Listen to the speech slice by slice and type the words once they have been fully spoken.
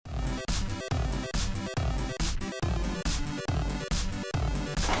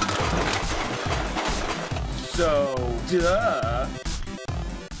So, duh.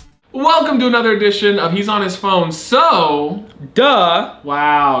 Welcome to another edition of He's on His Phone. So, duh.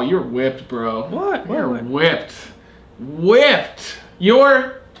 Wow, you're whipped, bro. What? You're whipped. Whipped.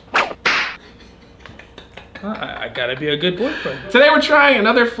 You're... I gotta be a good boyfriend. Today we're trying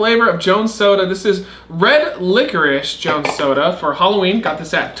another flavor of Jones Soda. This is Red Licorice Jones Soda for Halloween. Got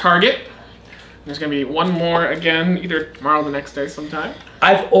this at Target. There's gonna be one more again, either tomorrow or the next day sometime.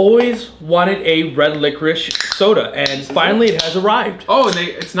 I've always wanted a red licorice soda, and finally it has arrived. Oh,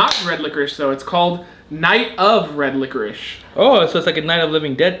 it's not red licorice though. It's called Night of Red Licorice. Oh, so it's like a Night of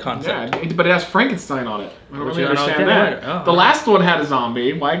Living Dead concept. Yeah, but it has Frankenstein on it. I don't really understand that. Oh, the last one had a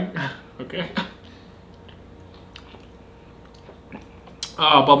zombie. Why? Okay.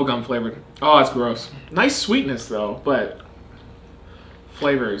 Oh, bubblegum flavored. Oh, that's gross. Nice sweetness though, but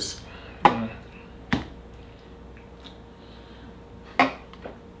flavors.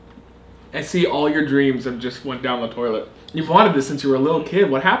 I see all your dreams have just went down the toilet. You've wanted this since you were a little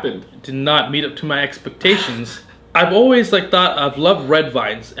kid. What happened? Did not meet up to my expectations. I've always I've loved red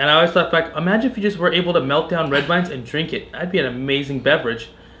vines, and I always thought back, imagine if you just were able to melt down red vines and drink it. That'd be an amazing beverage.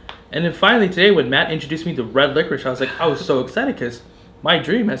 And then finally today when Matt introduced me to red licorice, I was so excited because my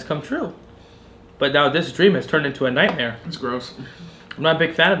dream has come true. But now this dream has turned into a nightmare. It's gross. I'm not a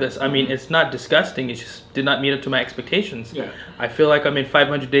big fan of this. I mean, it's not disgusting. It just did not meet up to my expectations. Yeah. I feel like I'm in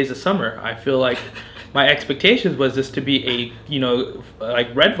 500 Days of Summer. I feel like my expectations was this to be a,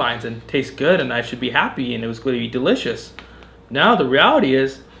 like red vines and taste good and I should be happy and it was going to be delicious. Now the reality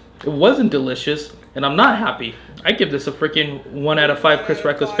is it wasn't delicious and I'm not happy. I give this a freaking 1 out of 5 Chris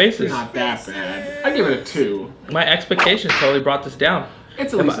Wreckless faces. Not that bad. I give it a 2. My expectations totally brought this down.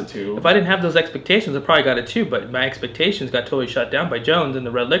 It's at least a 2. If I didn't have those expectations, I probably got a 2, but my expectations got totally shut down by Jones and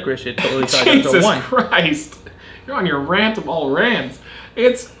the red licorice. It totally shot down to a 1. Jesus Christ. You're on your rant of all rants.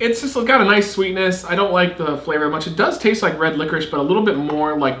 It's just got a nice sweetness. I don't like the flavor much. It does taste like red licorice, but a little bit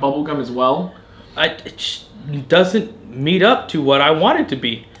more like bubblegum as well. It doesn't meet up to what I want it to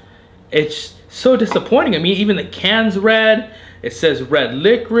be. It's so disappointing. I mean, even the can's red. It says red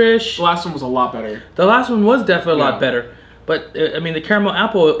licorice. The last one was a lot better. The last one was definitely a lot better. But, I mean, the caramel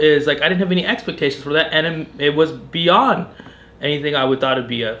apple is like, I didn't have any expectations for that, and it was beyond anything I would thought it'd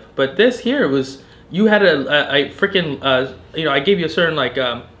be of. But this here was, you had a freaking, I gave you a certain,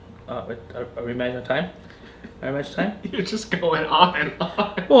 are we managing on time? Are we managing time? You're just going on and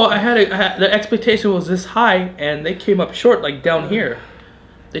on. Well, the expectation was this high, and they came up short, like down here.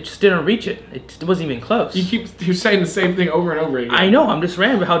 They just didn't reach it. It wasn't even close. You're saying the same thing over and over again. I know. I'm just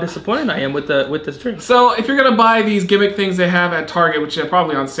ranting about how disappointed I am with this drink. So if you're gonna buy these gimmick things they have at Target, which are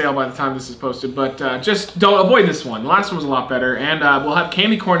probably on sale by the time this is posted, but just don't avoid this one. The last one was a lot better, and we'll have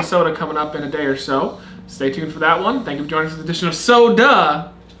candy corn soda coming up in a day or so. Stay tuned for that one. Thank you for joining us for this edition of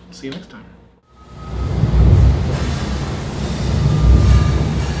Soda. See you next time.